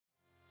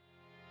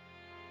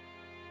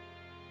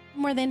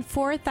more than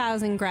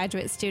 4,000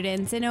 graduate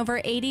students in over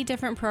 80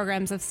 different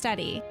programs of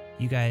study.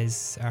 You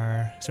guys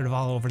are sort of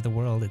all over the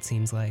world, it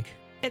seems like.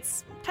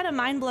 It's kind of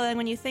mind-blowing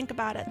when you think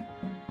about it.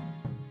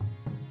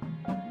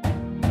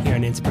 Here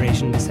on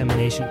Inspiration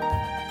Dissemination.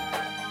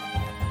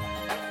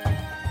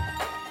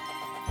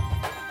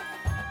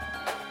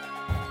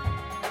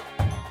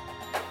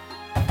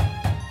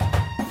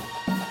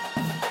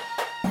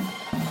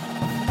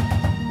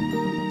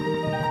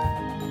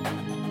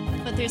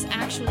 There's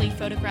actually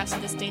photographs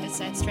of this data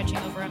set stretching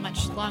over a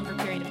much longer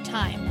period of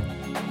time.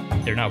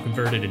 They're now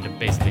converted into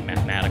basically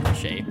mathematical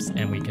shapes,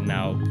 and we can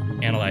now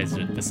analyze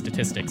the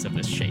statistics of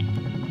this shape.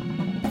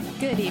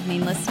 Good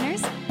evening,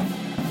 listeners.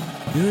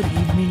 Good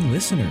evening,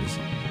 listeners.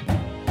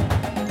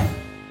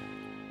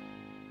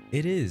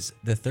 It is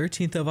the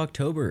 13th of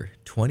October,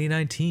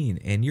 2019,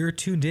 and you're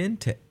tuned in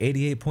to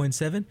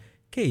 88.7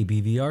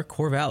 KBVR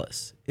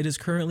Corvallis. It is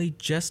currently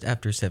just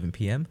after 7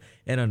 p.m.,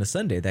 and on a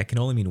Sunday, that can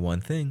only mean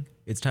one thing.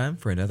 It's time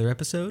for another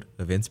episode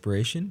of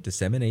Inspiration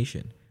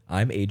Dissemination.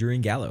 I'm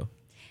Adrian Gallo.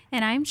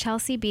 And I'm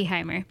Chelsea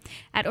Beheimer.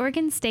 At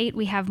Oregon State,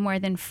 we have more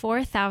than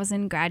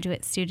 4,000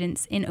 graduate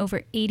students in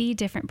over 80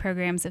 different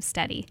programs of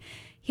study.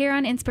 Here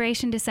on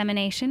Inspiration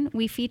Dissemination,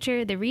 we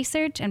feature the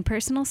research and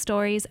personal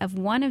stories of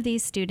one of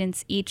these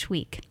students each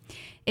week.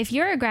 If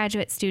you're a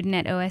graduate student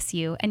at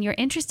OSU and you're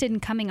interested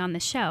in coming on the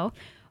show,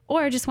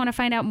 or just want to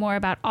find out more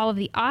about all of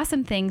the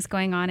awesome things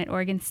going on at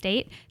Oregon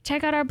State,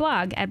 check out our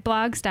blog at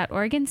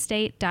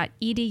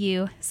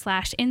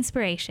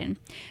blogs.oregonstate.edu/inspiration,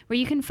 where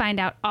you can find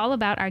out all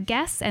about our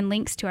guests and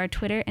links to our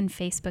Twitter and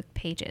Facebook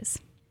pages.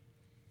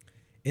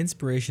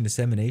 Inspiration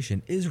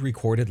Dissemination is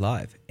recorded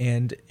live,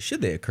 and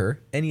should they occur,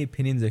 any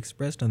opinions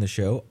expressed on the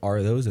show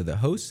are those of the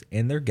hosts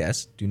and their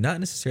guests, do not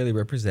necessarily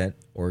represent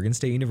Oregon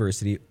State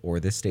University or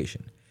this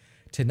station.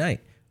 Tonight,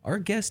 our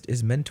guest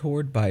is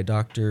mentored by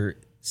Dr.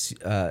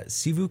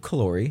 Sivu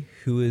Kalori,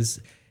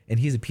 he's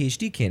a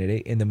PhD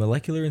candidate in the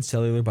Molecular and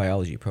Cellular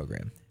Biology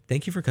program.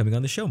 Thank you for coming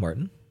on the show,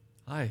 Martin.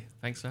 Hi,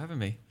 thanks for having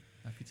me.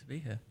 Happy to be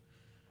here.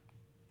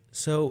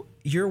 So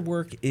your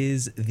work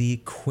is the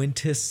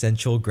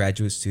quintessential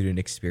graduate student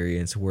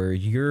experience where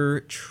you're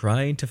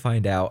trying to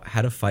find out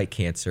how to fight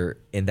cancer,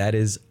 and that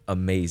is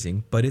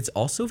amazing, but it's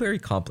also very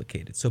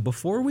complicated. So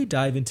before we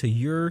dive into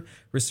your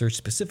research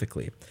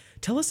specifically,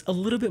 tell us a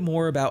little bit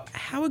more about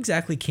how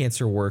exactly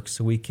cancer works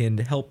so we can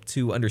help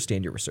to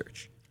understand your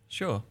research.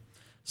 Sure.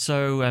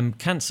 So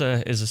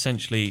cancer is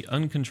essentially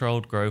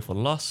uncontrolled growth or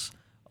loss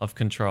of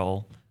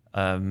control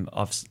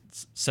of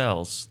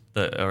cells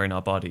that are in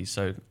our bodies.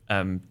 So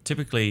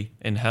typically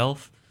in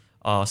health,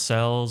 our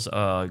cells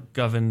are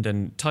governed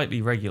and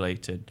tightly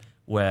regulated,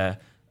 where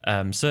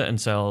certain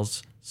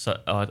cells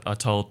are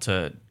told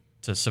to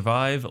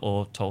survive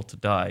or told to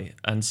die.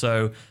 And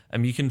so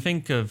you can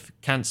think of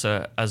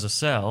cancer as a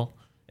cell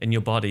in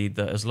your body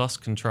that has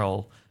lost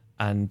control,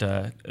 and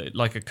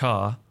like a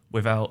car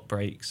without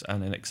brakes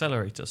and an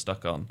accelerator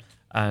stuck on.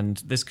 And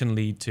this can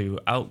lead to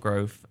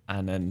outgrowth,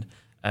 and then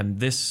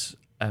this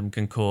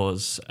can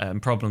cause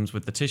problems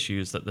with the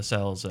tissues that the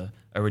cells are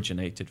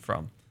originated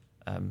from.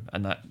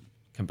 And that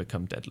can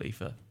become deadly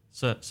for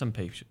some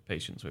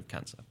patients with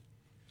cancer.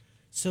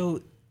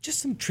 So just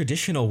some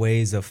traditional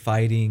ways of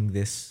fighting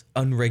this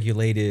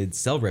unregulated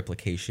cell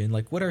replication.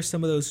 Like, what are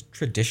some of those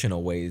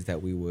traditional ways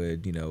that we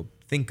would,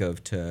 think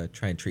of to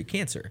try and treat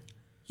cancer?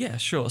 Yeah,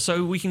 sure.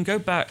 So we can go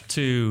back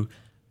to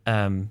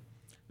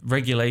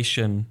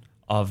regulation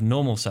of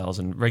normal cells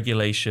and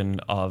regulation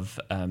of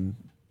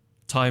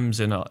times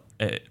in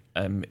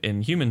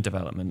human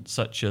development,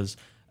 such as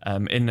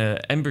in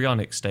the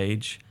embryonic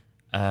stage,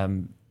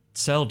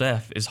 cell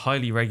death is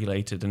highly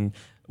regulated, and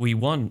we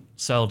want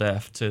cell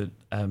death to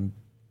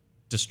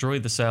destroy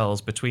the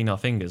cells between our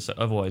fingers.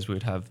 Otherwise, we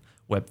would have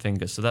webbed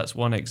fingers. So that's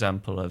one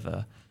example of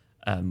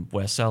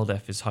where cell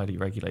death is highly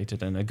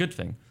regulated and a good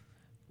thing.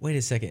 Wait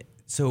a second.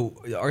 So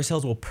our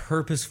cells will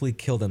purposefully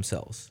kill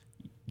themselves?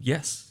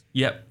 Yes.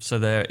 Yep. So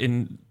they're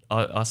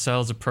our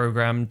cells are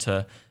programmed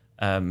to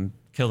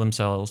kill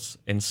themselves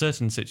in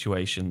certain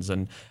situations,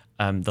 and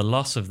the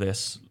loss of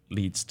this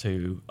leads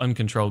to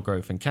uncontrolled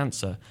growth and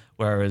cancer.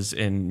 Whereas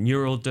in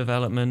neural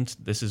development,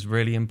 this is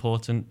really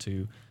important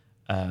to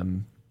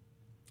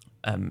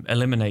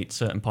eliminate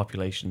certain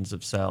populations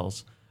of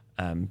cells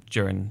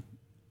during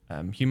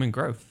human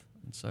growth.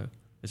 And so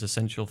it's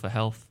essential for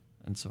health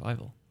and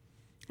survival.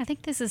 I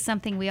think this is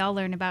something we all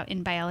learn about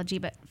in biology,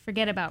 but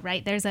forget about,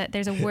 right? There's a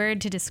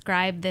word to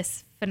describe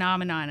this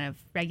phenomenon of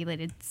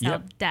regulated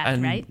cell death,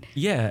 right?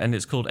 Yeah, and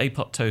it's called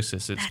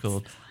apoptosis. It's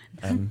called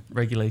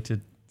regulated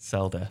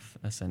cell death,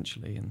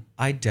 essentially. And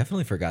I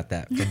definitely forgot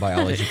that from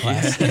biology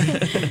class.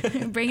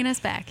 Bringing us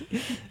back.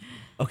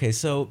 Okay,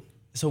 so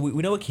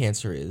we know what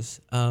cancer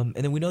is, and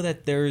then we know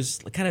that there's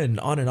kind of an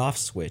on and off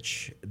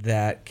switch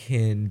that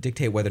can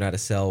dictate whether or not a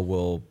cell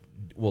will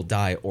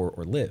die or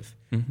live.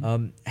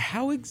 Mm-hmm.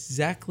 How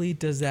exactly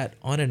does that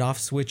on and off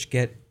switch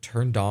get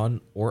turned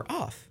on or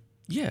off?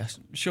 Yeah,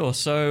 sure.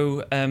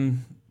 So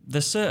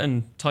there's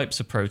certain types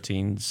of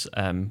proteins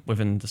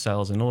within the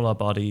cells in all our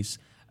bodies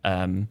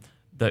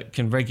that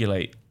can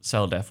regulate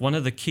cell death. One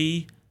of the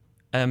key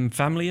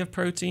family of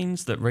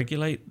proteins that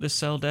regulate this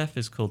cell death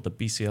is called the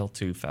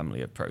BCL2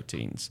 family of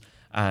proteins.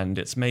 And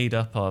it's made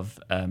up of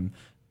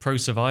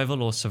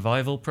pro-survival or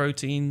survival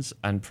proteins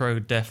and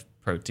pro-death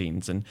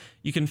proteins. And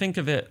you can think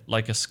of it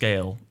like a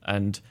scale,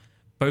 and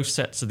both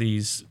sets of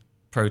these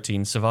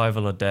proteins,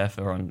 survival or death,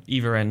 are on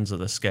either ends of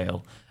the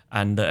scale.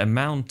 And the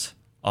amount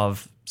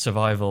of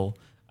survival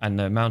and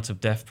the amount of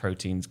death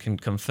proteins can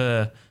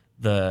confer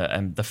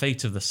the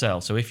fate of the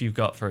cell. So if you've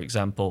got, for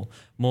example,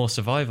 more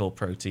survival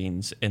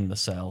proteins in the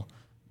cell,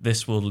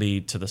 this will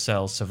lead to the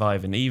cells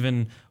surviving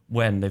even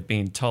when they've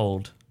been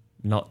told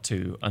not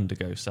to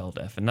undergo cell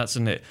death. And that's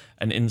an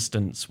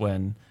instance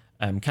when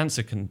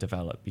cancer can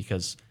develop,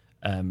 because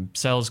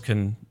cells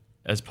can,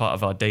 as part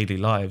of our daily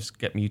lives,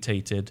 get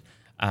mutated.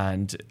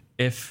 And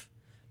if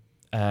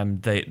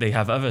they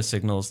have other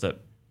signals that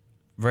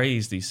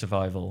raise these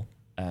survival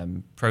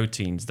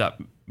proteins, that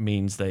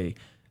means they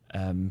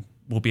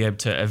will be able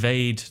to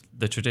evade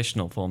the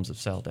traditional forms of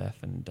cell death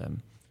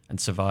and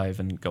survive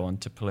and go on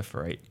to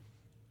proliferate.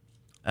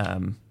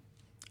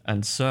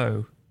 And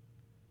so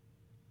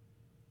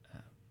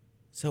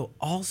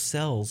all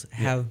cells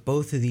have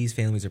both of these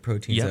families of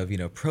proteins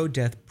of,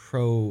 pro-death,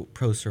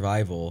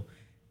 pro-survival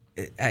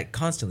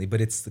constantly, but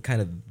it's the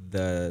kind of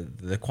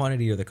the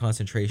quantity or the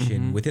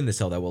concentration within the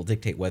cell that will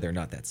dictate whether or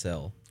not that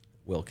cell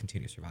will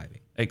continue surviving.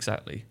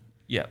 Exactly.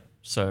 Yeah.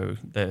 So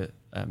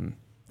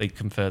they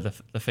confer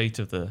the fate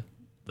of the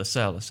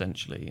cell,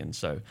 essentially. And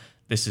so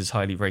this is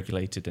highly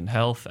regulated in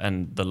health,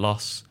 and the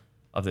loss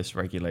of this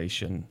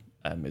regulation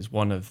is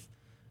one of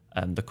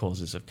the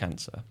causes of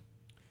cancer.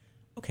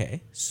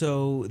 Okay,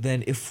 so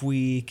then if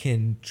we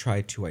can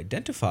try to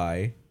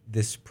identify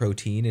this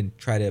protein and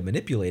try to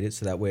manipulate it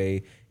so that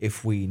way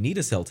if we need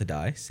a cell to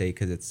die, say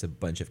because it's a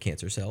bunch of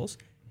cancer cells,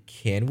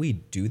 can we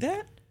do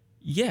that?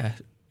 Yeah,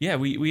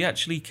 we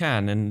actually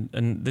can,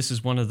 and this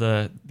is one of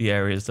the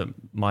areas that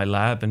my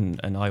lab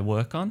and I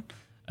work on.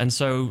 And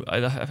so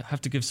I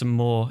have to give some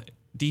more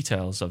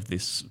details of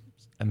this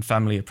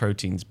family of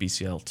proteins,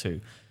 BCL2.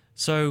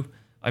 So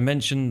I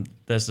mentioned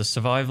there's the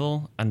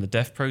survival and the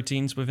death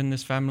proteins within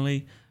this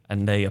family,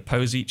 and they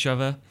oppose each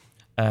other.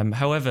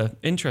 However,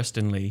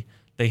 interestingly,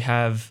 they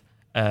have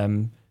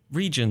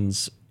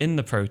regions in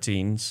the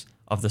proteins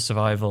of the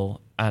survival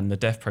and the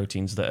death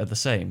proteins that are the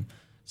same.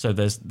 So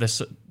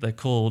they're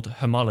called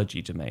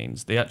homology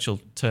domains. The actual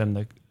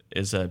term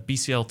is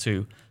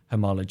BCL2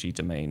 homology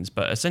domains,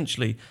 but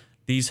essentially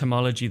these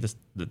homology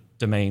the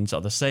domains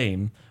are the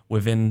same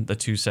within the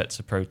two sets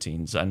of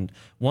proteins. And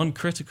one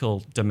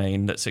critical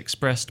domain that's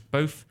expressed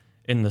both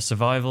in the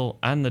survival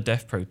and the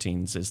death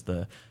proteins is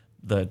the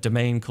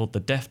domain called the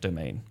death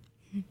domain.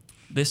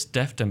 This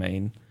death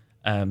domain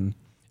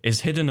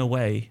is hidden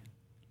away,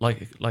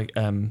 like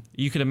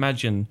you could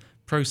imagine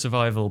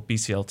pro-survival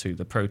BCL2,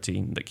 the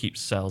protein that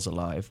keeps cells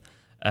alive.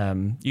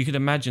 You could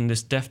imagine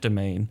this death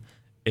domain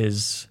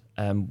is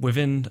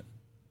within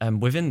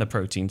the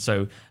protein.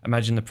 So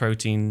imagine the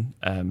protein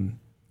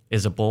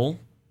is a ball,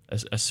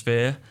 a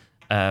sphere,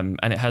 and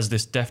it has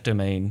this death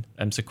domain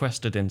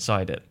sequestered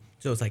inside it.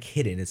 So it's like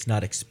hidden. It's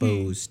not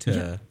exposed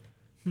to...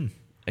 Yeah.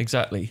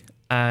 Exactly.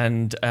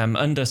 And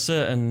under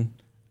certain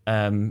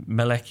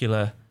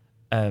molecular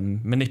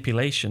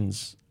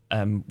manipulations,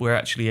 we're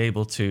actually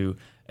able to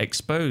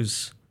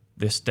expose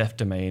this death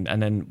domain.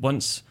 And then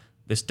once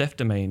this death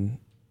domain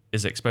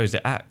is exposed,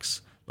 it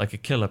acts like a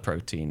killer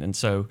protein. And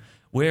so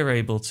we're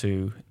able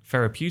to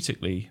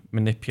therapeutically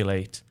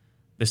manipulate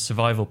this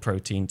survival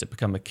protein to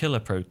become a killer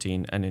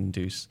protein and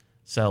induce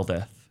cell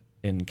death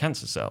in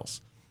cancer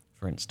cells,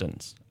 for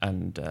instance.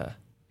 And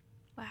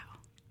wow.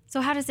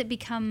 So how does it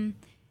become,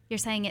 you're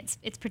saying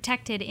it's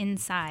protected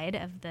inside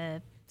of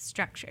the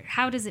structure.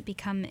 How does it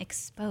become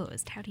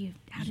exposed? How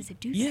does it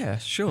do that? Yeah,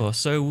 sure.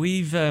 So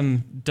we've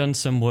done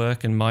some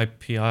work, and my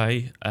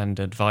PI and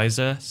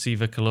advisor,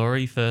 Siva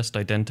Kalori, first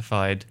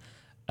identified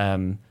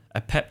a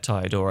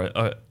peptide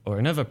or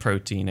another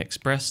protein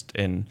expressed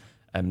in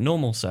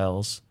normal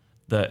cells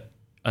that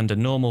under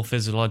normal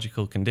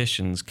physiological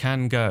conditions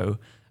can go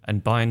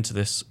and bind to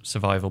this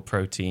survival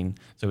protein.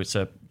 So it's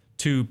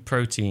two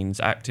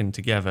proteins acting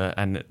together,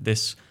 and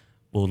this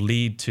will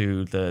lead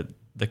to the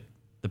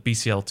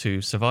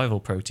BCL2 survival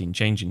protein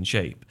changing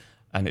shape.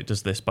 And it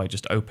does this by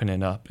just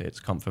opening up its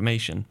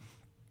conformation.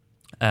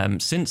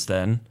 Since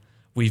then,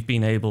 we've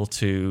been able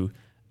to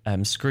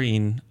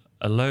screen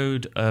a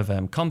load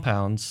of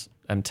compounds,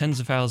 tens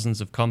of thousands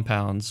of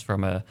compounds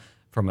from a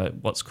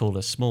what's called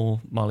a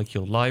small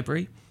molecule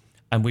library,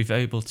 and we've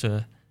able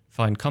to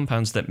find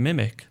compounds that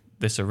mimic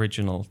this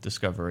original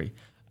discovery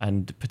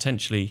and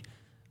potentially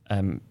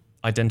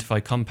identify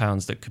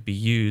compounds that could be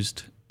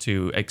used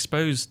to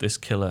expose this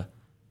killer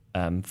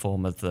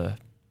form of the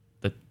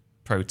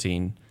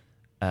protein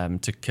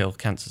to kill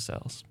cancer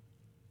cells.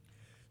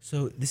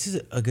 So this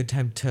is a good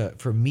time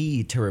for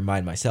me to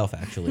remind myself,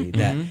 actually,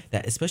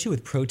 that especially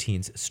with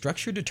proteins,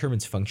 structure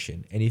determines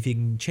function. And if you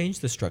can change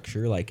the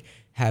structure, like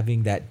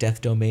having that death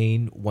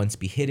domain once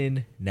be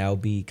hidden, now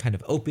be kind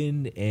of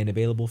open and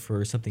available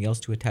for something else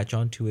to attach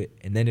onto it,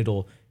 and then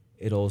it'll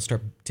it'll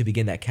start to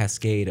begin that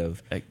cascade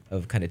of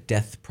kind of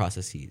death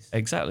processes.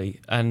 Exactly.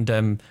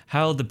 And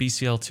how the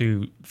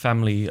BCL2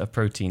 family of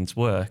proteins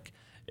work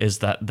is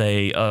that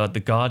they are the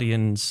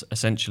guardians,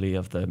 essentially,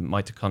 of the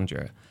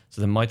mitochondria.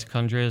 So the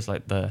mitochondria is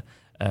like the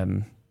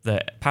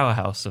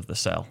powerhouse of the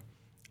cell,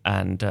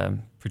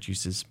 and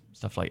produces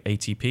stuff like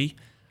ATP.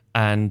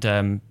 And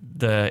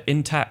the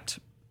intact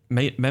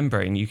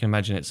membrane, you can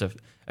imagine it's a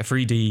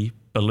 3D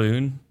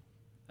balloon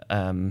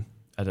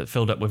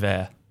filled up with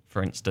air,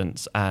 for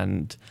instance,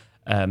 and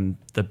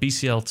the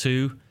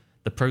BCL2,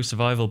 the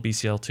pro-survival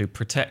BCL2,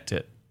 protect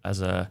it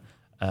as a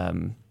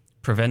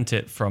prevent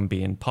it from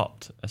being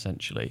popped,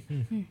 essentially.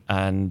 Mm-hmm.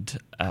 And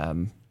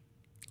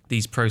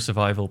these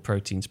pro-survival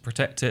proteins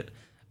protect it,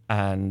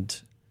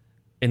 and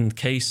in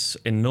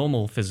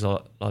normal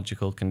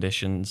physiological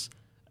conditions,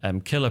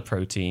 killer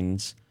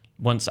proteins,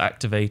 once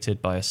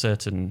activated by a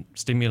certain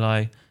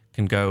stimuli,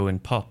 can go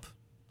and pop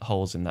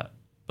holes in that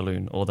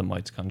balloon or the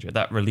mitochondria.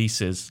 That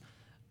releases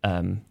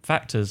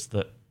factors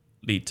that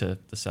lead to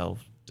the cell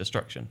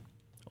destruction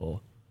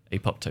or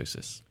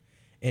apoptosis.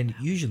 And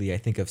usually I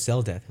think of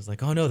cell death as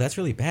like, oh no, that's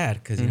really bad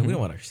because we don't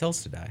want our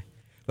cells to die.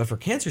 But for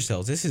cancer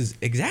cells, this is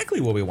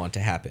exactly what we want to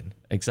happen.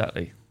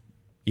 Exactly.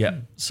 Yeah.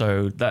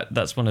 So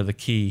that's one of the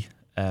key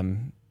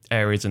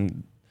areas,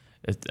 and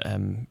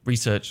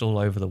research all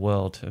over the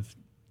world of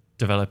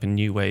developing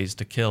new ways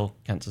to kill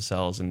cancer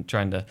cells and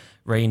trying to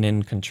rein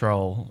in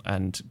control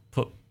and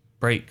put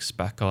brakes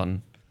back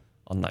on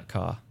that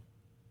car.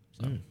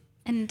 So.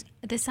 And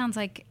this sounds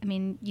like, I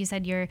mean, you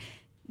said you're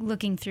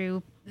looking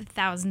through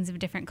thousands of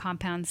different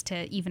compounds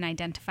to even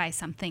identify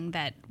something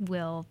that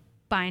will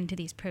bind to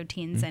these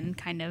proteins and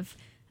kind of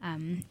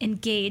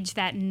engage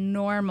that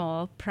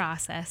normal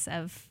process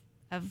of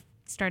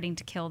starting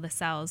to kill the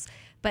cells.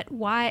 But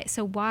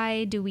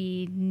why do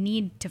we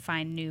need to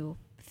find new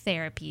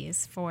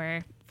therapies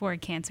for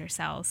cancer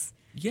cells?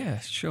 Yeah,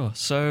 sure.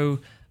 So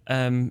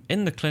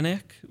in the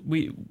clinic,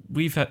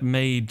 we've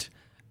made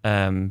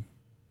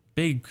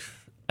big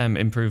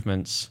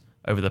improvements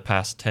over the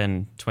past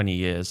 10, 20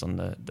 years on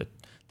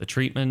the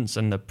treatments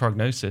and the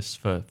prognosis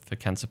for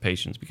cancer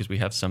patients, because we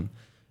have some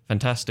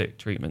fantastic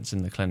treatments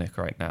in the clinic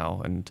right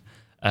now. And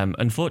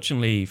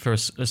unfortunately, for a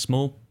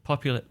small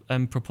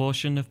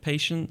proportion of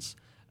patients,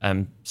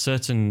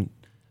 certain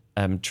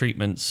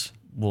treatments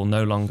will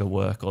no longer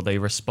work, or they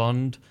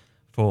respond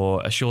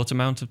for a short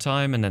amount of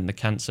time, and then the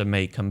cancer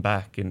may come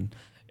back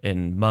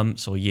in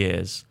months or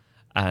years.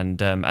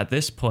 And at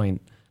this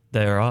point,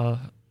 there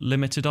are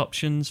limited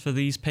options for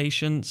these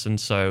patients, and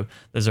so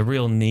there's a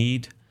real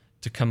need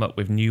to come up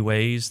with new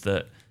ways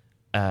that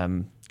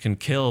can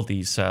kill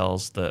these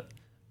cells that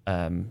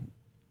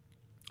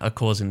are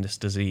causing this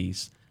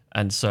disease.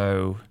 And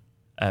so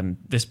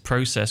this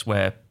process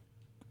where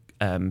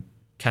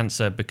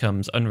cancer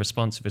becomes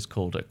unresponsive is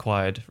called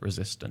acquired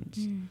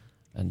resistance.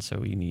 And so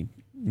we need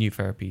new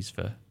therapies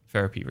for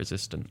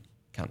therapy-resistant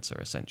cancer,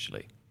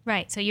 essentially.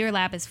 Right. So your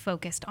lab is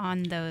focused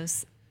on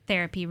those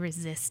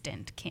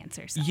therapy-resistant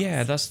cancer cells.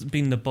 Yeah, that's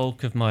been the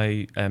bulk of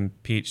my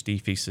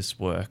PhD thesis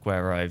work,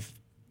 where I've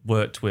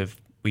worked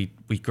with, we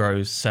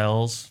grow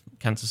cells,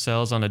 cancer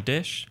cells on a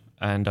dish,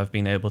 and I've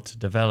been able to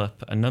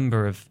develop a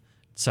number of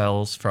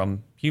cells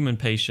from human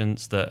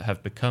patients that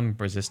have become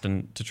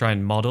resistant to try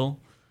and model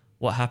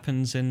what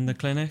happens in the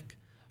clinic.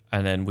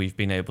 And then we've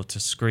been able to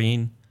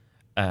screen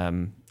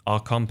our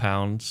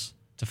compounds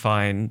to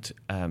find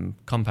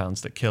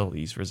compounds that kill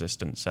these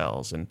resistant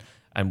cells.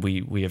 And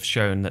we have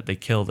shown that they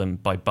kill them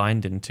by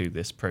binding to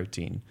this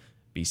protein,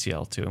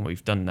 BCL2. And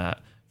we've done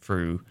that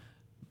through,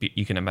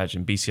 you can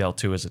imagine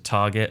BCL2 as a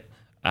target,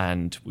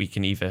 and we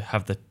can either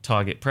have the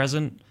target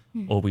present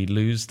or we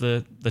lose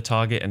the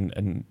target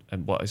and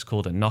what is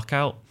called a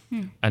knockout.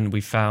 And we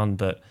found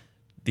that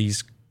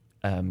these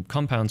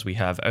compounds we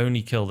have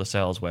only kill the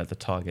cells where the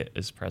target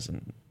is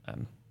present,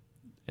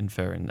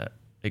 inferring that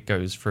it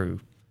goes through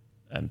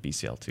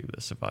BCL2,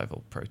 the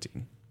survival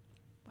protein.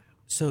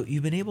 So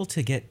you've been able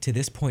to get to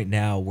this point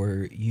now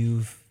where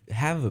you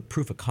have a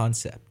proof of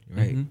concept,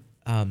 right?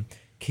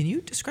 Can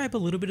you describe a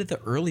little bit of the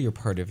earlier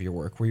part of your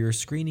work where you're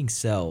screening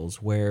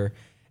cells, where,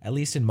 at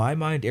least in my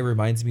mind, it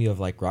reminds me of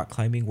like rock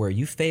climbing, where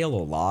you fail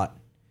a lot.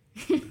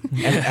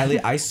 And at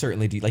least I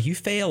certainly do. Like, you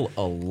fail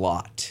a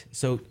lot.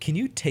 So can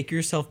you take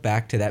yourself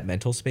back to that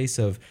mental space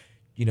of,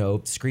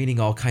 screening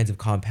all kinds of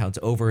compounds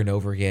over and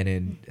over again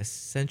and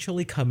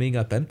essentially coming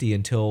up empty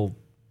until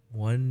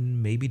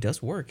one maybe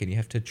does work and you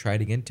have to try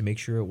it again to make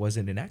sure it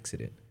wasn't an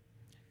accident?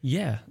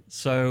 Yeah.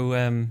 So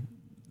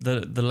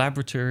the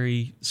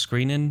laboratory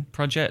screening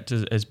project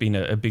has been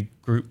a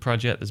big group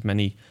project. There's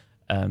many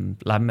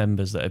lab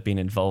members that have been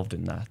involved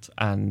in that,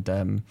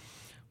 and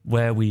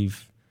where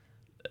we've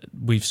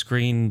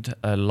screened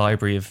a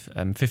library of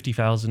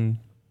 50,000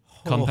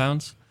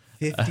 compounds.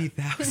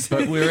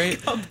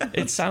 50,000. But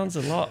it sounds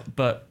a lot,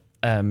 but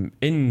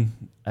in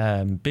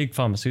big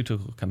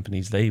pharmaceutical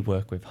companies, they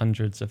work with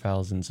hundreds of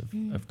thousands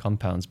of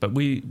compounds. But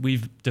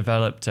we've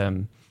developed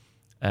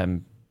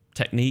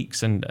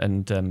techniques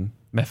and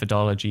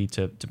methodology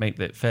to make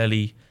that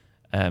fairly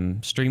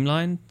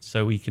streamlined.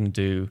 So we can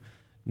do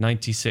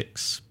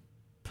 96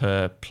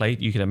 per plate.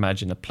 You can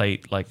imagine a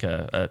plate like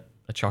a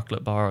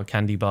chocolate bar or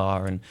candy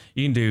bar, and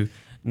you can do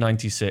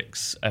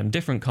 96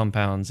 different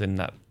compounds in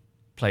that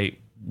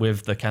plate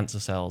with the cancer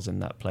cells in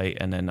that plate,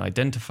 and then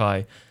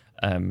identify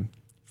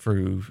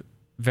through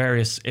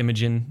various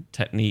imaging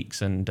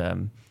techniques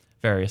and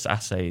various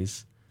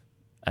assays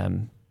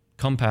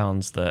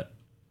compounds that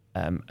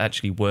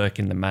actually work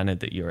in the manner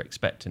that you're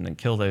expecting and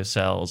kill those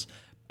cells.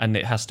 And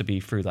it has to be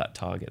through that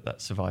target,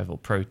 that survival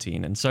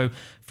protein. And so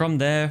from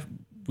there,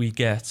 we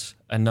get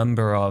a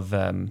number of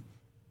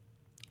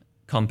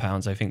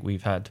compounds. I think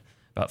we've had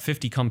about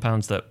 50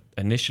 compounds that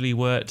initially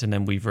worked, and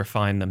then we've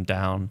refined them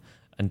down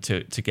and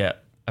to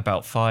get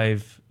about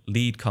 5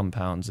 lead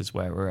compounds is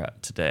where we're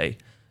at today.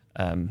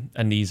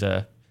 And these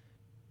are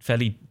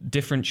fairly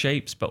different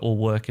shapes, but all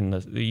work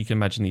you can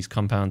imagine these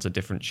compounds are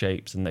different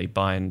shapes, and they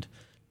bind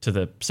to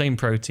the same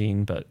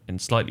protein, but in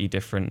slightly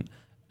different.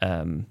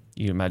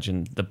 You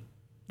imagine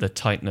the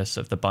tightness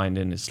of the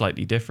binding is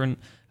slightly different,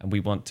 and we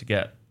want to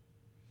get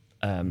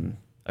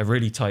a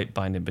really tight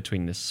binding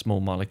between this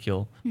small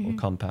molecule or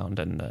compound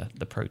and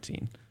the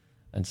protein.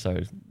 And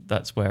so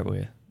that's where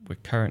we're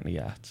currently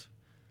at.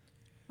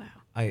 Wow.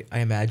 I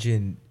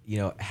imagine,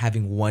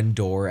 having one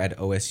door at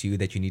OSU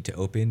that you need to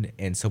open,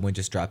 and someone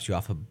just drops you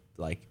off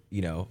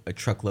a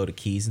truckload of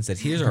keys and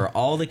says, "Here's are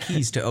all the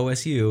keys to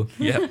OSU.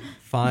 Yep.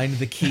 Find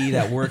the key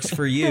that works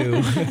for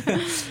you."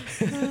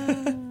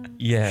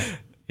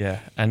 Yeah.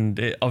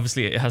 And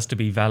obviously it has to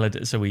be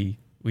valid. So we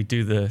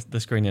do the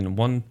screening in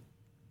one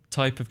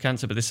type of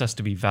cancer, but this has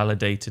to be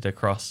validated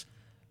across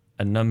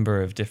a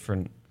number of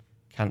different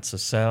cancer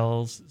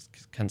cell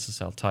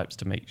types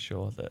to make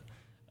sure that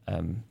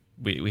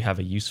we have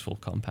a useful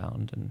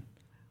compound.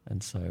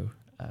 And so,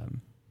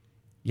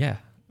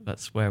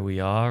 that's where we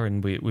are.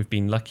 And we've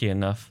been lucky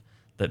enough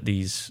that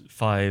these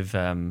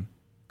 5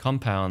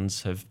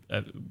 compounds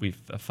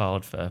we've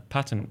filed for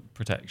patent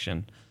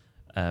protection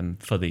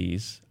for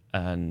these.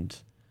 And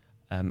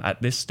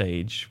at this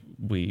stage,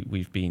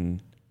 we've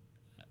been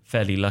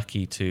fairly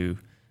lucky to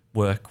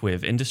work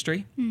with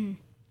industry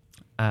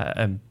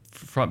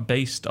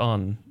based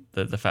on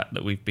the fact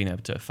that we've been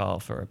able to file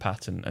for a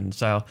patent. And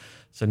so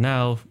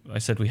now I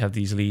said we have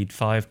these lead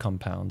 5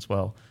 compounds.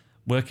 Well,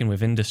 working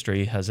with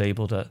industry has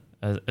enabled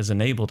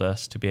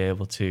us to be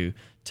able to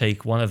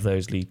take one of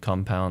those lead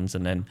compounds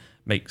and then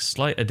make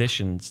slight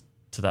additions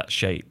to that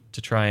shape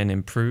to try and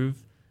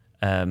improve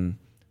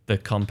the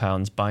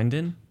compound's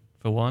binding,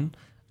 for one,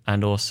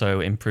 and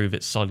also improve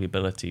its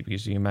solubility,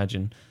 because you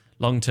imagine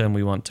long term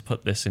we want to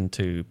put this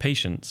into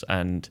patients,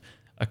 and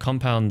a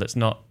compound that's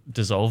not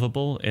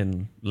dissolvable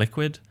in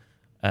liquid,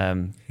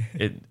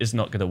 it is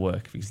not going to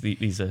work, because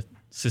these are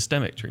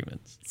systemic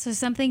treatments. So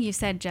something you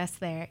said just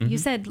there, you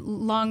said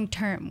long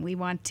term we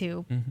want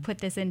to put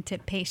this into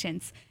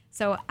patients.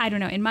 So I don't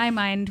know, in my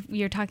mind,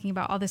 you're talking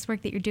about all this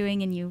work that you're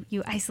doing, and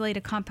you isolate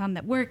a compound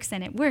that works,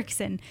 and it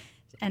works, and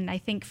I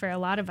think for a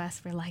lot of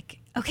us, we're like,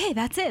 okay,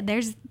 that's it.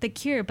 There's the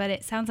cure. But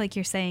it sounds like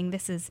you're saying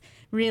this is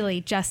really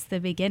just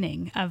the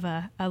beginning of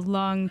a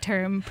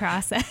long-term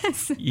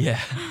process. Yeah.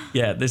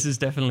 This is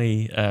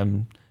definitely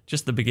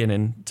just the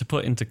beginning. To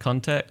put into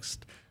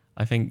context,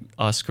 I think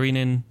our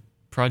screening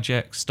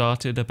project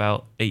started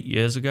about 8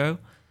 years ago.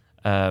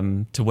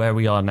 To where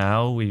we are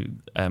now,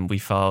 we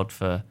filed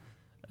for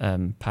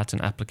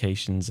patent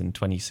applications in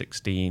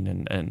 2016,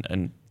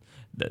 and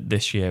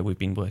this year we've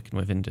been working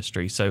with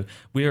industry. So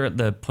we're at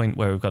the point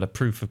where we've got a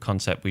proof of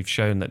concept. We've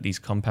shown that these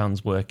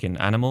compounds work in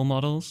animal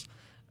models.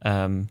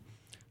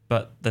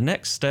 But the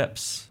next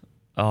steps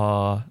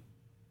are,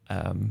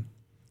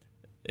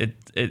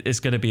 it's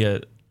going to be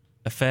a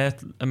fair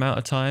amount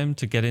of time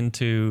to get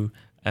into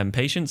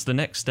patients. The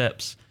next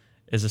steps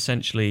is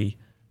essentially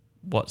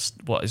what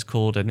is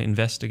called an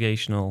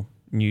investigational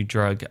new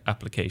drug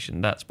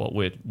application. That's what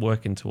we're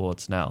working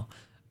towards now.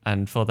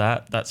 And for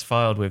that's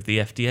filed with the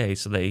FDA.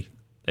 So they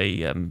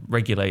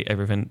regulate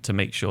everything to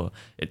make sure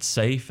it's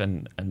safe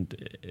and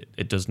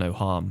it does no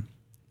harm,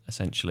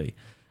 essentially.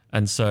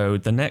 And so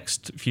the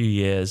next few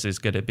years is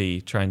going to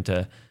be trying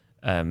to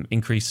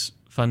increase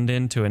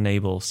funding to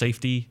enable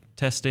safety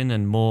testing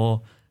and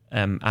more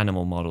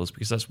animal models,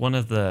 because that's one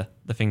of the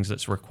things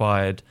that's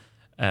required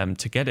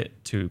to get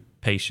it to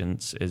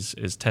patients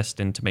is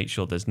testing to make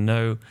sure there's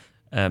no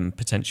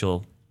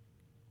potential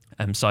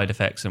side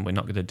effects, and we're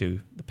not going to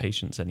do the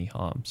patients any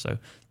harm. So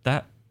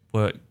that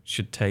work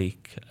should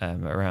take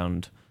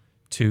around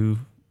 2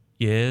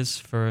 years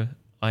for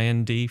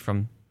IND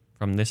from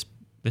this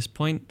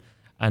point,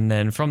 and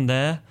then from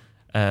there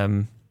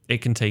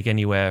it can take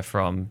anywhere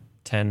from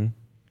 10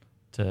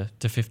 to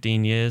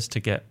 15 years to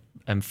get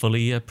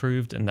fully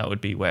approved, and that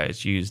would be where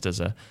it's used as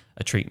a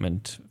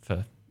treatment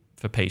for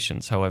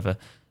patients. However,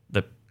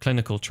 the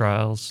clinical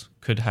trials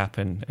could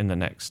happen in the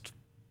next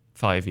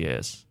 5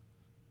 years.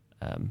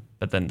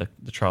 But then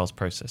the trials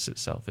process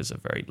itself is a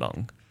very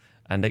long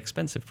and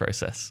expensive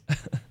process.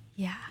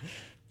 Yeah.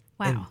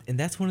 Wow. And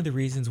that's one of the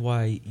reasons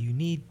why you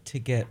need to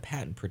get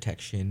patent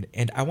protection.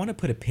 And I want to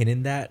put a pin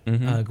in that.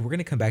 We're going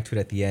to come back to it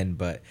at the end.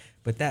 But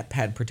but that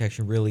patent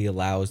protection really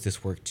allows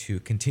this work to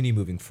continue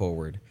moving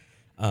forward.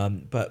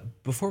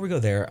 But before we go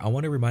there, I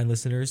want to remind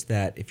listeners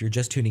that if you're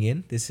just tuning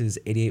in, this is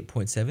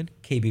 88.7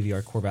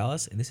 KBVR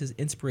Corvallis, and this is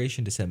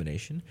Inspiration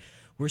Dissemination.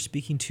 We're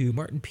speaking to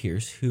Martin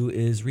Pierce, who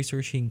is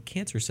researching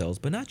cancer cells,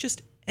 but not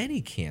just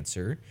any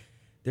cancer.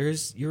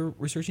 You're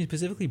researching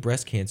specifically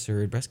breast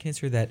cancer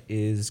that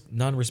is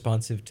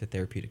non-responsive to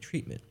therapeutic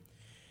treatment.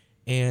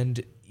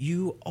 And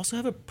you also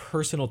have a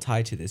personal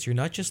tie to this. You're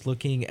not just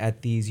looking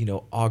at these,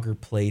 agar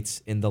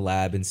plates in the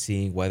lab and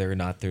seeing whether or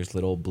not there's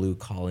little blue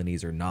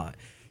colonies or not.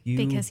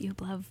 Because you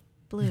love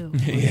blue.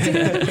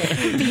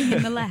 Being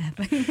in the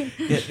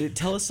lab.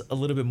 Tell us a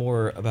little bit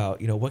more about,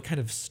 what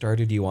kind of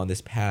started you on this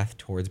path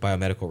towards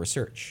biomedical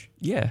research.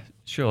 Yeah,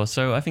 sure.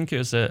 So I think it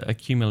was an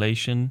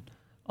accumulation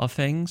of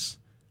things.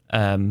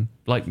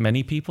 Like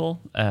many people,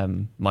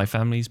 my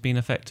family's been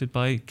affected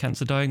by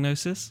cancer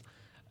diagnosis.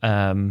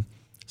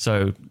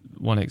 So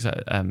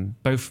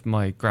both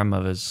my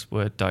grandmothers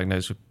were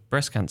diagnosed with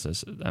breast cancer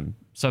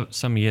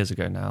some years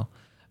ago now.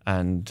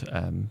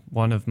 And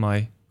one of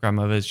my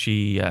grandmothers,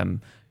 she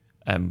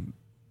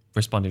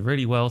responded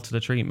really well to the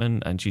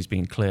treatment, and she's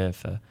been clear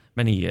for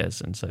many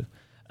years. And so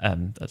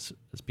that's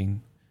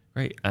been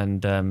great.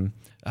 And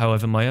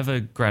however, my other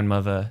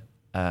grandmother,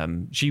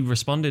 she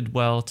responded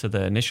well to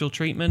the initial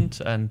treatment,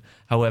 and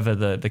however,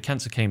 the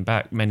cancer came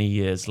back many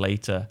years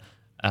later.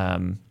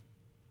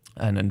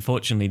 And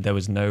unfortunately, there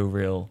was no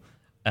real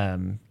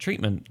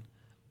treatment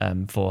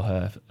for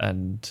her.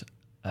 And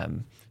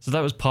so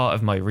that was part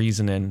of my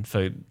reasoning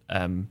for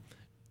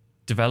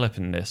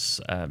developing this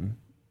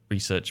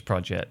research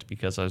project,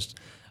 because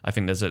I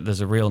think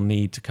there's a real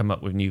need to come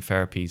up with new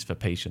therapies for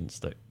patients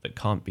that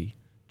can't be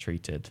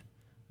treated.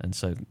 And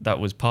so that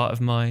was part of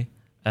my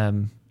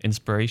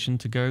inspiration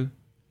to go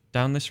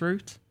down this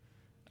route.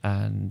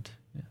 And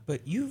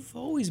but you've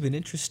always been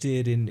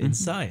interested in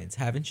science,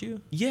 haven't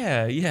you?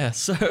 Yeah.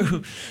 So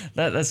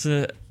that's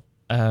so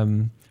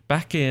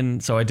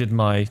I did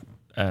my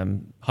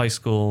high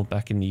school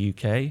back in the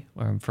UK,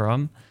 where I'm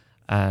from,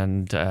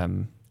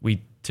 and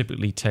we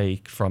typically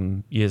take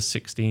from years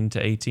 16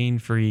 to 18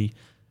 three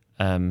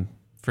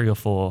or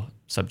four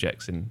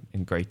subjects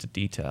in greater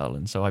detail.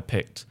 And so I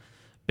picked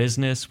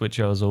business, which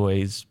I was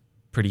always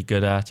pretty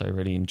good at. I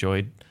really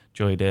enjoyed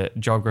it.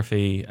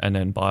 Geography, and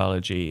then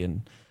biology.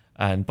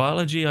 And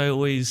biology, I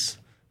always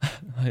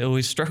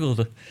struggled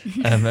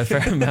a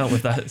fair amount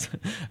with that.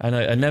 And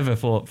I never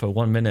thought for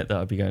 1 minute that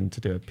I'd be going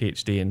to do a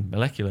PhD in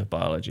molecular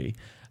biology.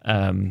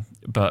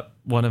 But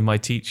one of my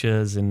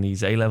teachers in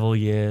these A-level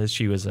years,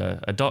 she was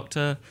a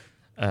doctor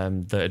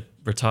that had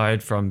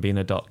retired from being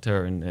a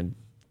doctor and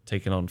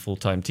taken on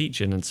full-time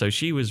teaching. And so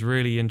she was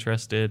really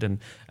interested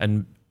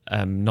and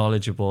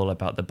knowledgeable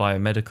about the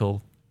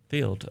biomedical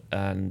field.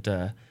 And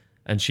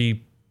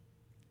she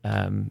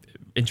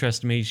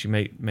interested me. She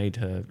made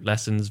her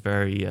lessons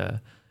very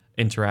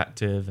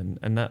interactive,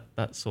 and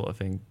that sort of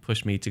thing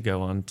pushed me to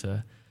go on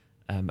to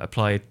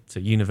apply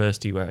to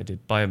university, where I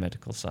did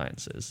biomedical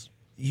sciences.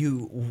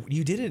 You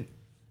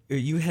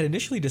had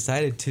initially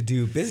decided to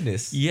do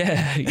business.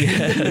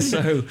 Yeah.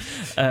 So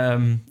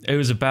it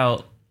was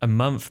about a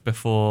month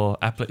before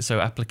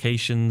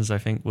applications, I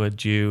think, were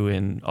due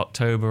in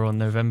October or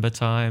November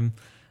time.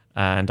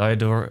 And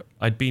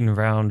I'd been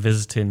around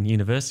visiting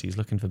universities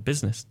looking for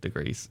business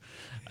degrees.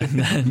 And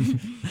then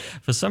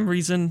for some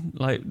reason,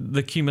 like the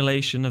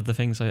accumulation of the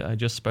things I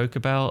just spoke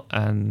about,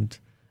 and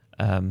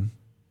I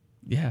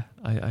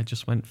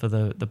just went for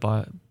the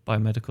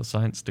biomedical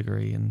science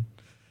degree, and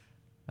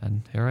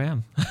here I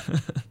am.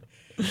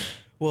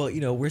 Well,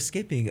 we're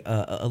skipping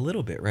a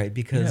little bit, right?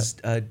 Because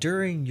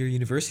during your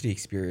university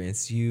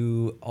experience,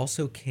 you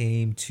also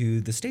came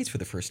to the States for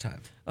the first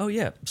time. Oh,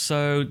 yeah.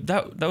 So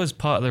that was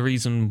part of the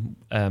reason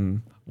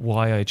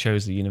why I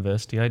chose the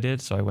university I did.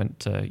 So I went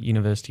to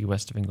University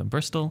West of England,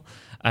 Bristol,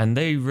 and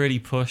they really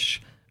push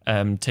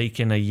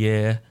taking a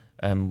year,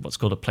 what's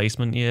called a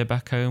placement year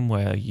back home,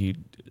 where you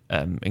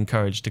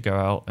encouraged to go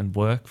out and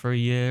work for a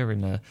year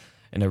in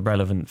a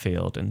relevant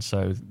field. And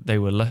so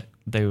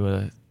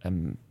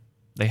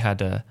they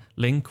had a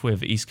link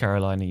with East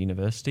Carolina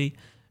University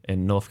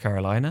in North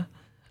Carolina,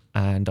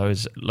 and I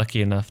was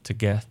lucky enough to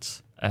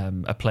get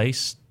a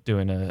place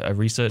doing a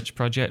research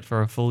project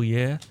for a full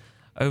year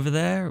over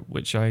there,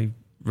 which I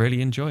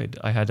really enjoyed.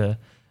 I had a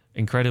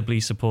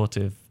incredibly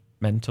supportive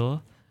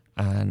mentor,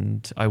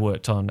 and I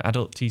worked on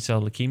adult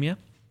T-cell leukemia.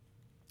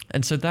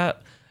 And so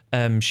that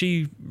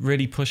she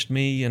really pushed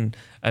me and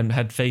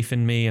had faith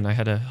in me, and I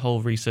had a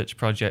whole research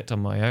project on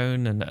my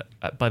own. And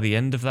by the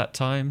end of that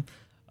time,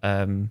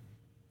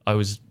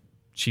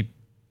 she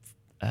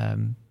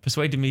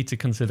persuaded me to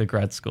consider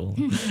grad school.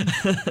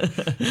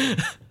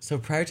 So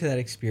prior to that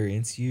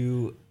experience,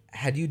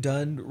 had you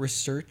done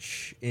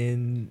research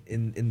in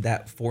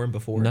that form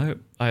before? No,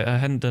 I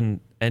hadn't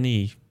done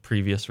any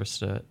previous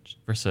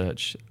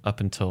research up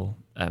until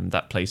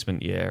that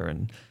placement year,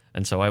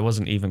 and so I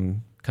wasn't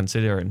even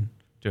considering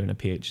doing a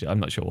PhD. I'm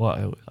not sure what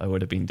I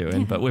would have been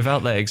doing, but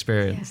without that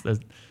experience,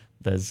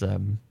 there's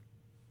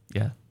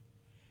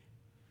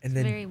And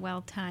then Very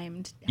well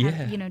timed.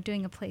 Yeah.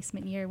 Doing a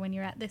placement year when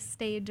you're at this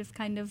stage of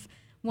kind of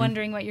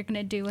wondering what you're going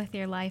to do with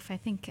your life. I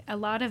think a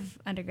lot of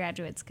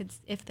undergraduates could,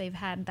 if they've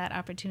had that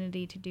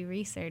opportunity to do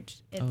research,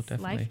 it's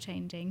definitely.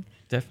 life-changing.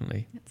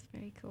 Definitely. That's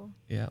very cool.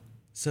 Yeah.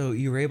 so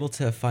you were able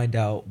to find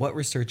out what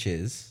research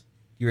is.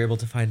 You were able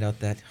to find out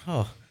that,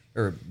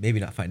 or maybe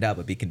not find out,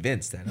 but be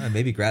convinced that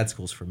maybe grad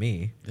school's for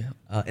me.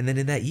 Yeah. And then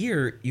in that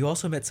year, you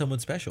also met someone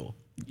special.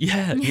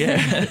 Yeah.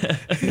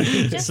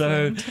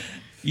 So,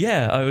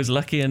 yeah, I was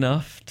lucky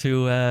enough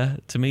to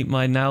meet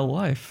my now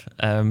wife.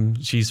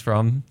 She's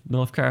from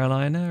North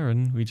Carolina,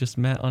 and we just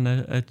met on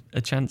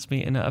a chance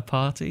meeting at a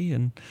party,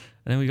 and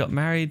then we got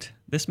married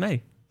this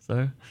May.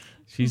 So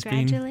she's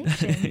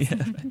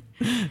Congratulations.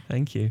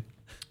 Thank you.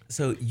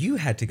 So you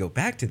had to go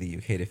back to the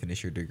UK to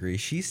finish your degree.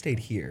 She stayed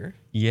here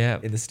Yeah.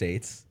 in the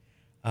States.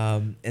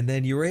 And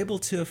then you were able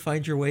to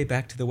find your way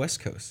back to the West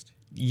Coast.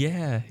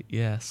 Yeah.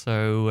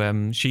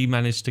 So she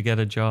managed to get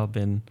a job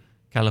in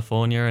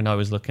California, and I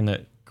was looking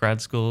at grad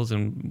schools,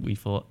 and we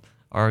thought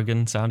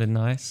Oregon sounded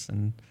nice,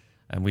 and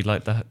we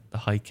liked the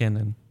hiking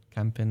and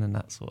camping and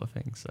that sort of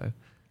thing. So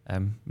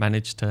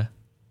managed to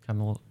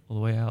come all the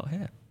way out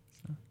here.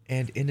 So.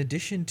 And in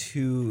addition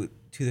to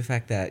the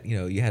fact that,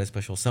 you had a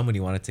special someone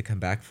you wanted to come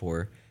back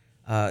for,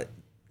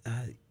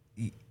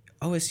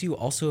 OSU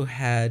also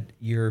had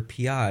your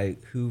PI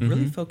who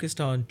really focused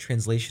on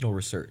translational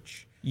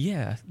research.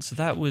 Yeah, so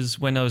that was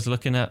when I was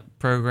looking at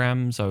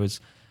programs.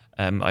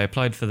 I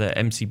applied for the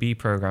MCB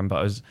program,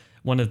 but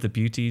one of the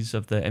beauties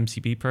of the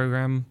MCB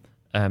program,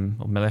 or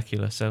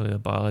molecular cellular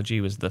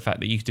biology, was the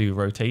fact that you could do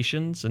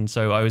rotations. And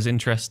so I was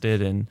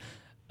interested in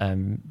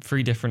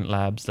 3 different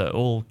labs that are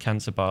all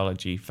cancer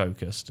biology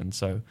focused. And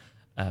so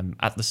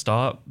at the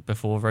start,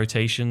 before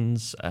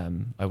rotations,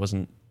 I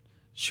wasn't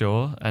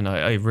sure, and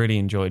I really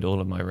enjoyed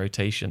all of my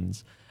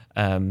rotations.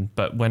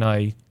 But when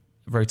I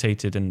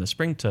rotated in the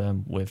spring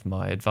term with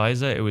my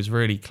advisor, it was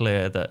really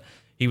clear that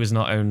he was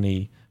not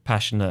only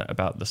passionate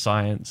about the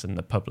science and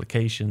the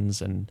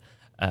publications and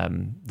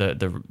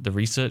the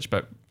research,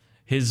 but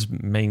his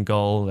main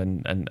goal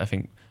and I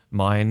think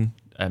mine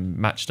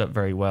matched up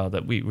very well,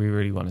 that we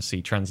really want to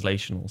see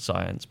translational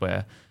science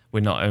where we're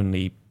not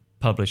only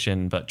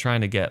publishing but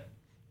trying to get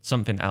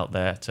something out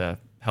there to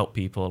help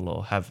people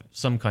or have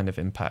some kind of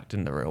impact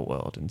in the real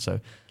world. And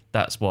so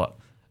that's what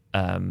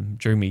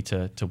drew me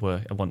to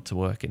work. I want to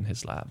work in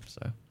his lab.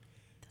 So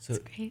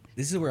Great.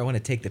 This is where I want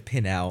to take the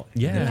pin out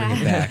Yeah. and then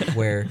bring it back,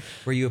 where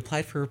you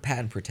applied for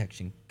patent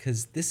protection,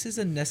 because this is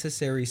a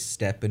necessary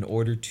step in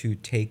order to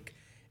take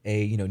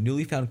a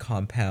newly found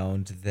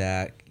compound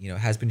that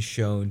has been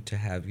shown to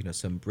have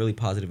some really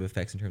positive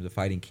effects in terms of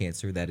fighting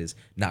cancer that is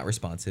not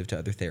responsive to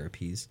other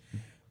therapies.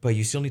 But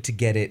you still need to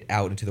get it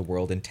out into the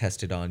world and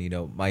test it on,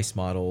 mice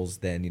models,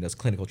 then,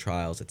 clinical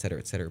trials, et cetera,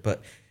 et cetera.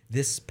 But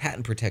this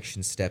patent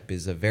protection step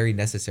is a very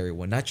necessary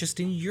one, not just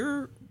in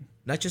your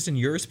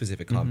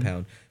specific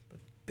compound, but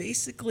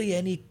basically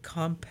any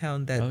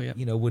compound that,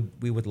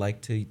 we would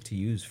like to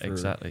use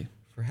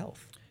for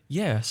health.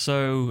 Yeah.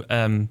 So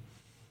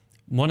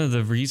one of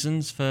the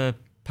reasons for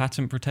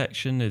patent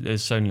protection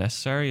is so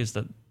necessary is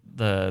that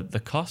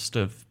the cost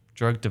of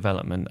drug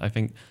development, I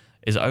think,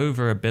 is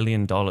over $1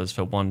 billion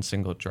for one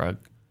single drug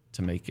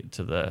to make it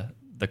to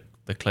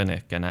the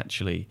clinic and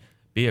actually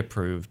be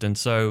approved. And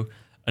so,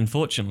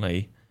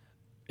 unfortunately,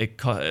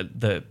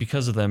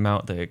 because of the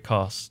amount that it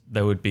costs,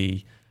 there would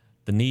be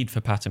the need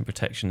for patent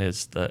protection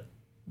is that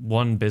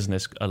one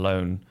business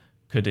alone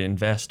could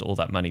invest all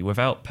that money.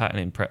 Without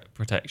patent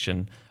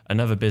protection,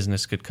 another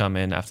business could come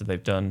in after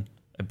they've done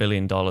 $1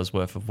 billion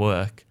worth of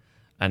work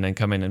and then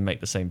come in and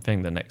make the same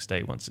thing the next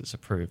day once it's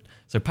approved.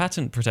 So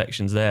patent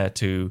protection's there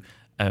to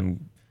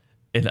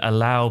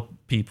allow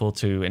people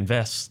to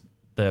invest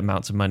the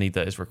amounts of money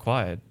that is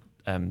required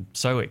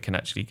so it can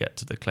actually get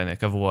to the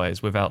clinic.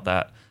 Otherwise, without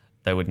that,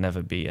 there would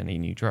never be any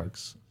new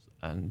drugs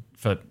and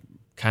for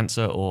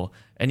cancer or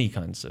any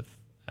kinds of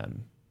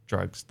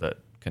drugs that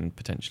can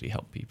potentially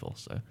help people.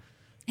 So,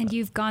 And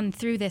you've gone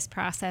through this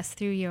process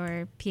through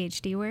your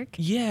PhD work?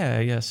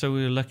 Yeah. So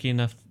we were lucky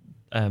enough,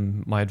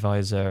 my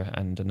advisor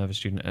and another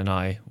student and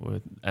I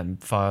were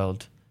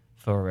filed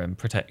for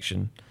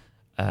protection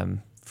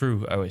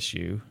through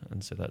OSU,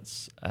 and so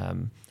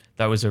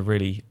that was a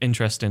really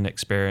interesting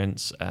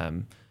experience.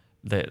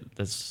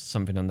 There's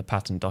something on the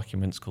patent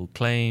documents called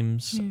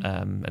claims,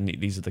 and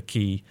these are the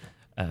key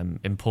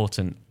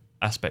important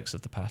aspects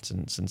of the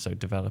patents. And so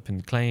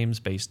developing claims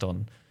based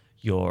on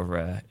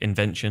your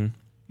invention,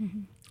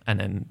 and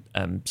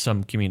then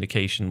some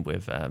communication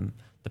with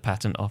the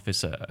patent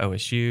office at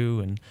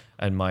OSU,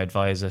 and my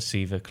advisor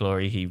Siva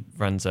Kalori, he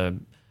runs a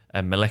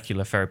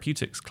molecular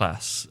therapeutics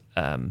class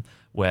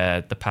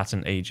where the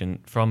patent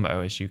agent from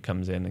OSU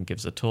comes in and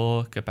gives a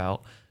talk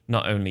about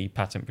not only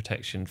patent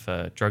protection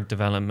for drug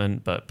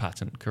development, but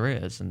patent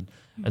careers. And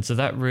so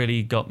that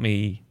really got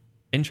me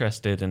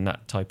interested in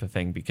that type of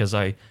thing, because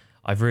I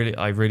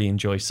really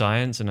enjoy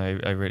science, and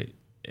I really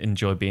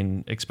enjoy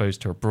being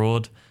exposed to a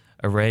broad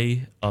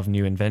array of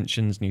new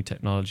inventions, new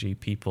technology,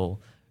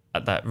 people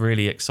at that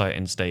really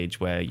exciting stage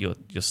where you're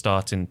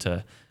starting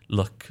to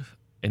look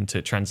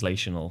into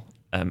translational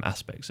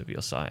aspects of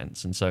your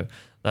science. And so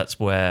that's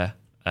where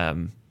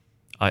I'm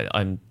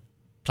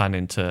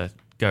planning to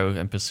go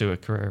and pursue a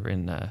career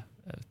in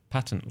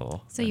patent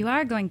law. So you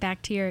are going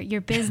back to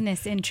your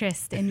business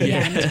interest in the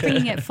end,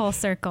 bringing it full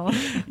circle.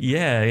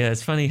 Yeah,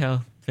 it's funny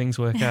how things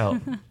work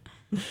out.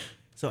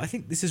 So I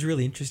think this is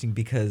really interesting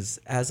because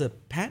as a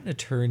patent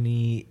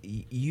attorney,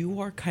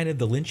 you are kind of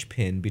the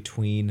linchpin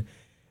between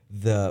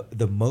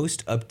the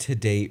most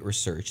up-to-date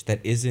research that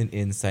is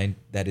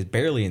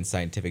barely in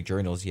scientific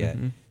journals yet,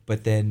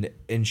 but then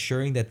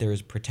ensuring that there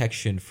is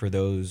protection for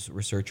those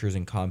researchers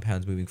and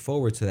compounds moving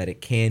forward so that it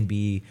can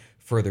be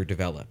further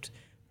developed.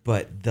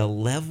 But the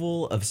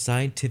level of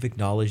scientific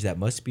knowledge that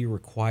must be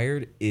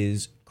required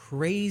is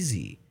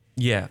crazy.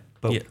 Yeah.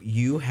 But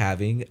you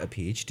having a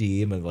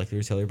PhD in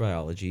molecular cellular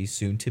biology,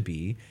 soon to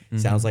be,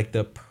 sounds like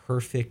the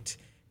perfect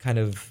kind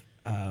of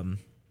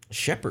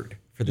shepherd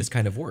for this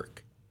kind of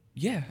work.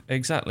 Yeah,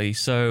 exactly.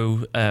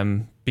 So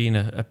being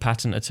a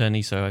patent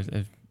attorney, so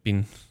I've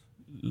been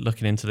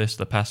looking into this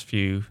the past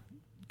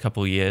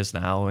couple years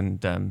now.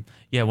 And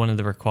one of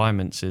the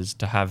requirements is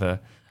to have a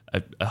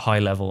high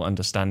level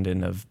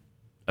understanding of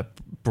a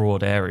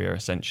broad area,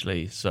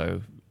 essentially.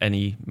 So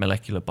any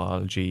molecular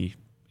biology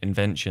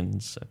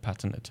inventions, a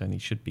patent attorney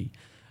should be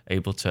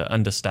able to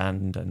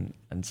understand,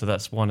 and so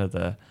that's one of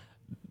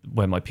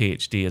where my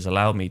PhD has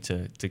allowed me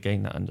to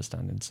gain that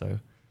understanding. So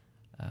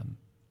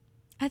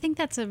I think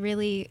that's a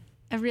really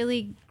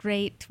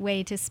great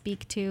way to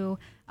speak to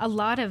a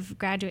lot of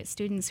graduate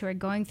students who are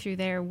going through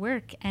their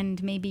work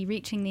and maybe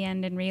reaching the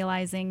end and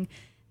realizing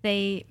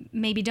they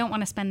maybe don't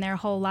want to spend their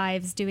whole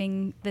lives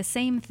doing the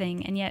same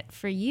thing. And yet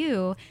for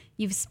you,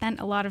 you've spent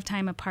a lot of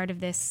time a part of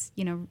this,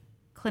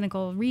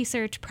 clinical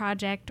research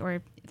project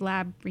or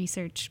lab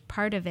research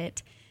part of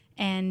it.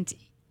 And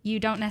you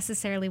don't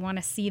necessarily want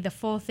to see the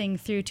full thing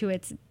through to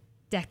its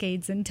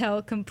decades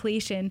until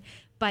completion,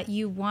 but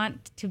you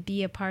want to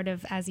be a part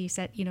of, as you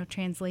said,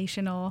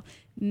 translational,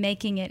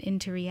 making it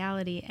into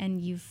reality.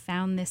 And you've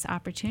found this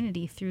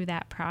opportunity through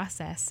that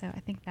process. So I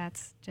think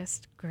that's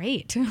just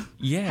great.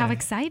 Yeah. How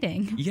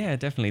exciting. Yeah,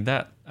 definitely.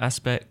 That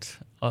aspect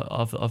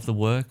of the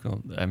work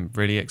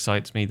really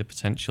excites me, the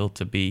potential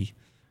to be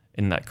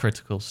in that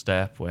critical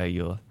step where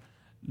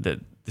the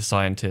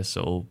scientists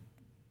are all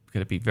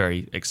going to be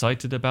very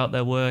excited about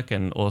their work,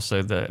 and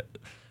also the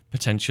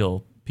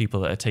potential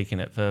people that are taking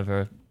it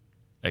further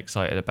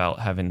excited about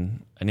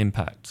having an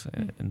impact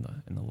in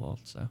the world.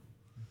 So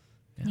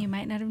yeah. You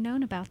might not have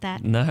known about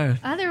that. No.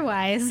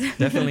 Otherwise.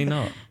 Definitely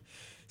not.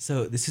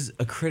 So this is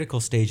a critical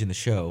stage in the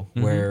show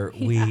where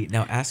we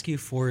now ask you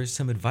for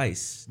some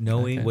advice,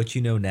 knowing what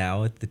you know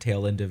now at the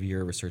tail end of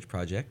your research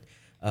project.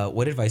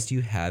 What advice do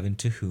you have, and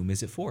to whom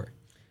is it for?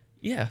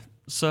 Yeah.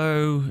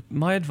 So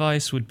my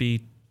advice would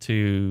be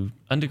to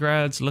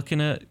undergrads looking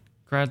at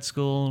grad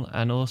school,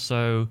 and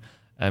also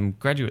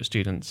graduate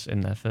students in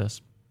their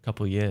first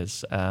couple of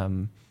years.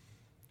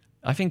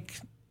 I think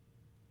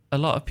a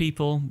lot of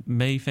people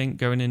may think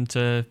going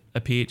into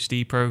a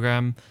PhD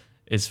program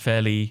is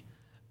fairly...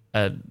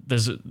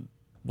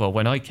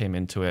 when I came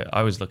into it,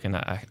 I was looking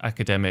at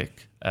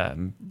academic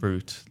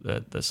route,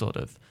 the sort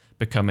of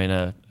becoming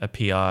a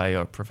PI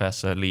or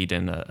professor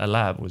leading a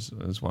lab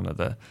was one of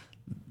the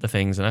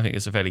things, and I think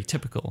it's a fairly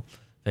typical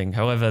thing.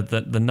 However,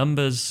 the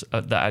numbers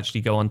that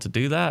actually go on to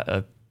do that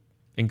are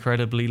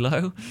incredibly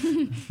low.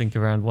 I think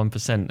around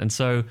 1%. And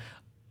so,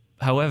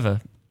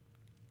 however,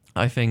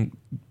 I think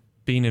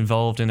being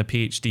involved in a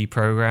PhD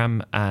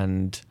program,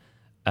 and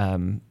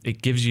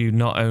it gives you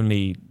not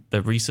only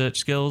the research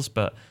skills,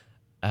 but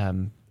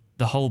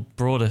the whole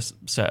broader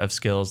set of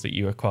skills that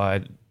you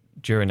acquired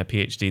during a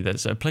PhD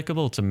that's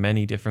applicable to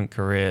many different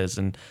careers.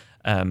 And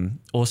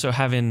also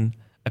having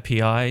a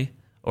PI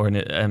or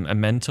a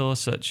mentor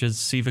such as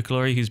Siva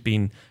Kaluri, who's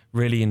been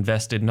really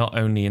invested not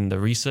only in the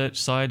research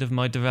side of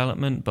my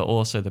development, but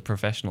also the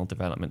professional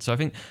development. So I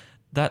think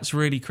that's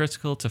really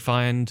critical, to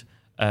find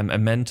a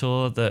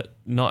mentor that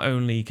not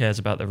only cares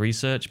about the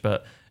research,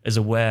 but is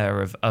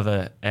aware of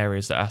other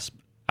areas that are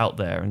out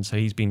there. And so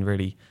he's been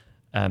really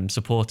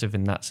supportive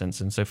in that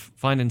sense. And so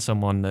finding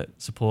someone that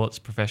supports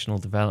professional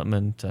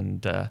development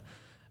and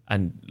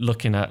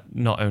looking at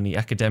not only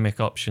academic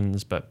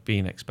options, but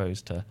being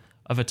exposed to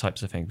other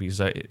types of things.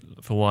 Because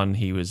for one,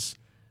 he was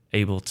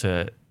able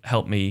to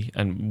help me,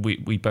 and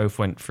we both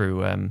went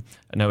through an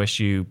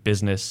OSU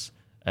business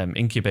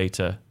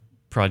incubator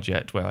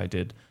project where I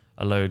did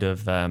a load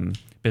of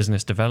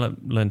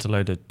learned a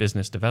load of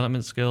business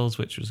development skills,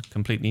 which was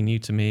completely new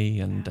to me.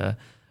 And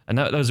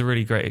that was a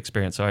really great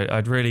experience. So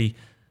I'd really,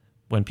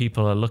 when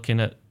people are looking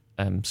at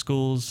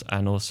schools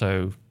and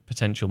also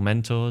potential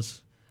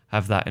mentors,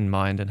 have that in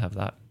mind and have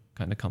that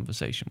kind of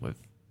conversation with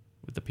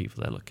the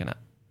people they're looking at.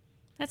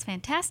 That's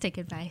fantastic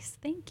advice.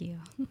 Thank you.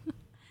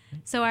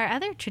 So our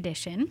other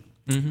tradition,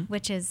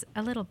 which is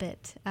a little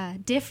bit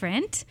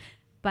different,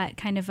 But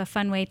kind of a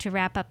fun way to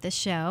wrap up the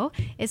show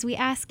is we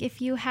ask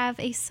if you have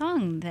a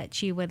song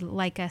that you would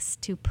like us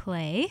to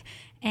play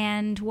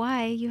and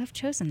why you have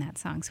chosen that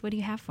song. So what do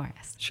you have for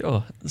us?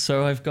 Sure.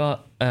 So I've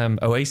got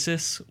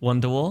Oasis,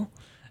 Wonderwall.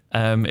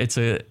 It's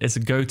a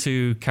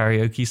go-to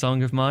karaoke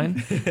song of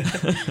mine.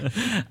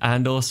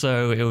 And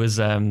also it was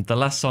the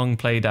last song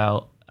played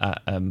out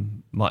at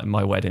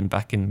my wedding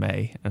back in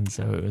May. And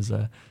so it was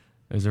a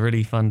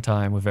really fun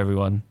time with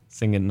everyone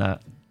singing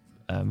that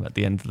at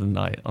the end of the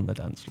night on the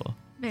dance floor.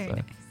 Very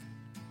nice.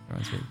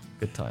 Reminds me of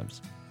good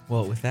times.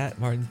 Well, with that,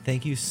 Martin,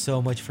 thank you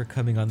so much for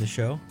coming on the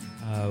show.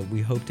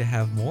 We hope to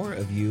have more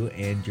of you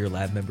and your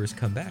lab members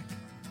come back.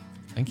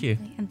 Thank you.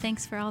 And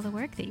thanks for all the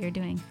work that you're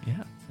doing.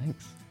 Yeah,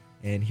 thanks.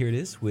 And here it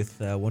is with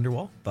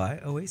Wonderwall by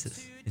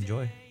Oasis.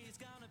 Enjoy.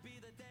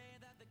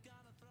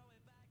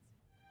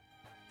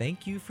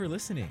 Thank you for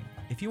listening.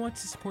 If you want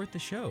to support the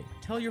show,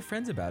 tell your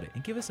friends about it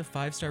and give us a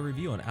 5-star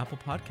review on Apple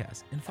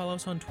Podcasts and follow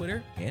us on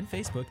Twitter and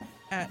Facebook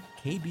at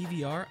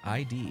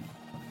KBVRID.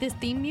 This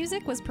theme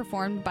music was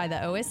performed by the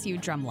OSU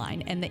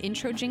Drumline, and the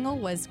intro jingle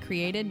was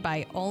created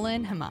by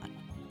Olin Haman.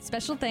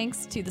 Special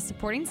thanks to the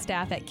supporting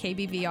staff at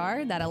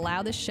KBVR that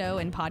allow the show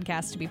and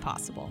podcast to be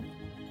possible.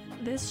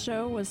 This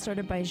show was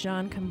started by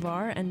Jean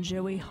Kamvar and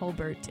Joey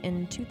Hulbert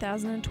in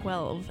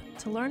 2012.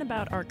 To learn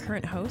about our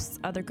current hosts,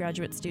 other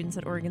graduate students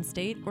at Oregon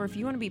State, or if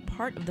you want to be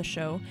part of the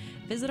show,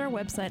 visit our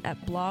website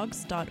at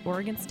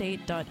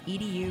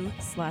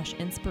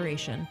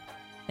blogs.oregonstate.edu/inspiration.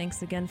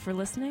 Thanks again for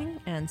listening,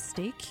 and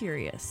stay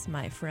curious,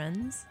 my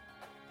friends.